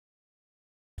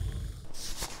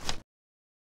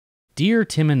Dear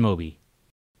Tim and Moby,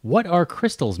 what are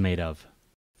crystals made of?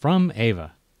 From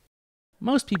Ava.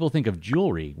 Most people think of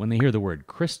jewelry when they hear the word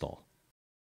crystal.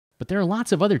 But there are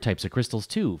lots of other types of crystals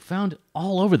too, found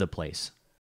all over the place,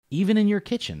 even in your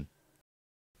kitchen.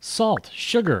 Salt,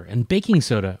 sugar, and baking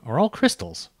soda are all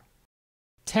crystals.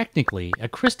 Technically, a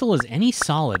crystal is any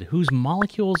solid whose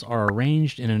molecules are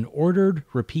arranged in an ordered,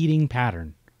 repeating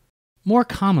pattern. More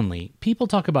commonly, people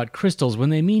talk about crystals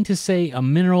when they mean to say a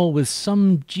mineral with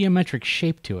some geometric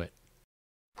shape to it.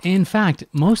 In fact,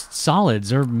 most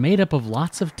solids are made up of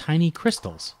lots of tiny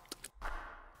crystals.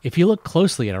 If you look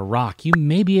closely at a rock, you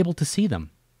may be able to see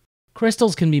them.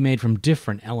 Crystals can be made from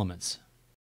different elements.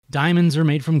 Diamonds are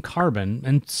made from carbon,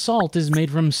 and salt is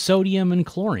made from sodium and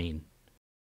chlorine.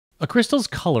 A crystal's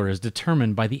color is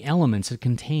determined by the elements it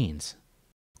contains.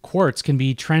 Quartz can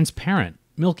be transparent,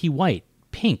 milky white,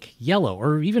 pink, yellow,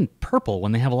 or even purple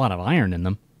when they have a lot of iron in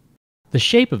them. The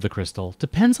shape of the crystal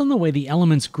depends on the way the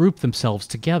elements group themselves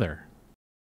together.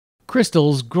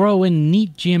 Crystals grow in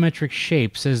neat geometric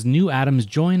shapes as new atoms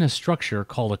join a structure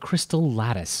called a crystal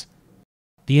lattice.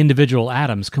 The individual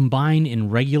atoms combine in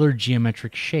regular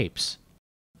geometric shapes.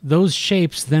 Those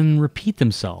shapes then repeat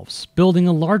themselves, building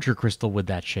a larger crystal with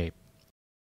that shape.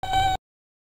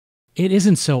 It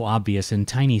isn't so obvious in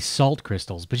tiny salt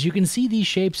crystals, but you can see these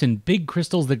shapes in big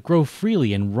crystals that grow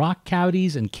freely in rock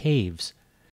cavities and caves.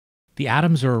 The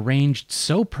atoms are arranged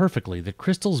so perfectly that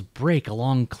crystals break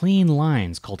along clean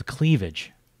lines called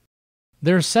cleavage.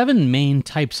 There are 7 main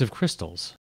types of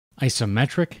crystals: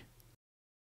 isometric,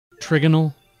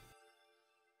 trigonal,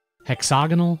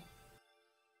 hexagonal,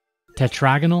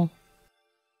 tetragonal,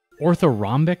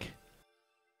 orthorhombic,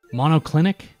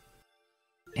 monoclinic,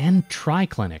 and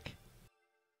triclinic.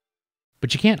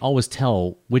 But you can't always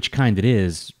tell which kind it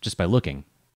is just by looking.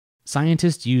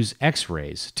 Scientists use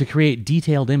X-rays to create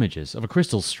detailed images of a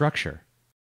crystal's structure.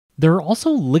 There are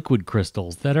also liquid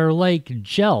crystals that are like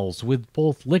gels with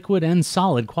both liquid and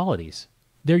solid qualities.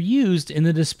 They're used in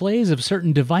the displays of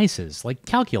certain devices, like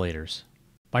calculators.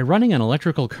 By running an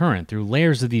electrical current through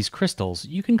layers of these crystals,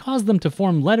 you can cause them to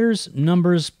form letters,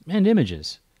 numbers, and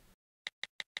images.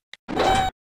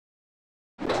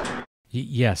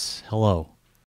 Yes, hello.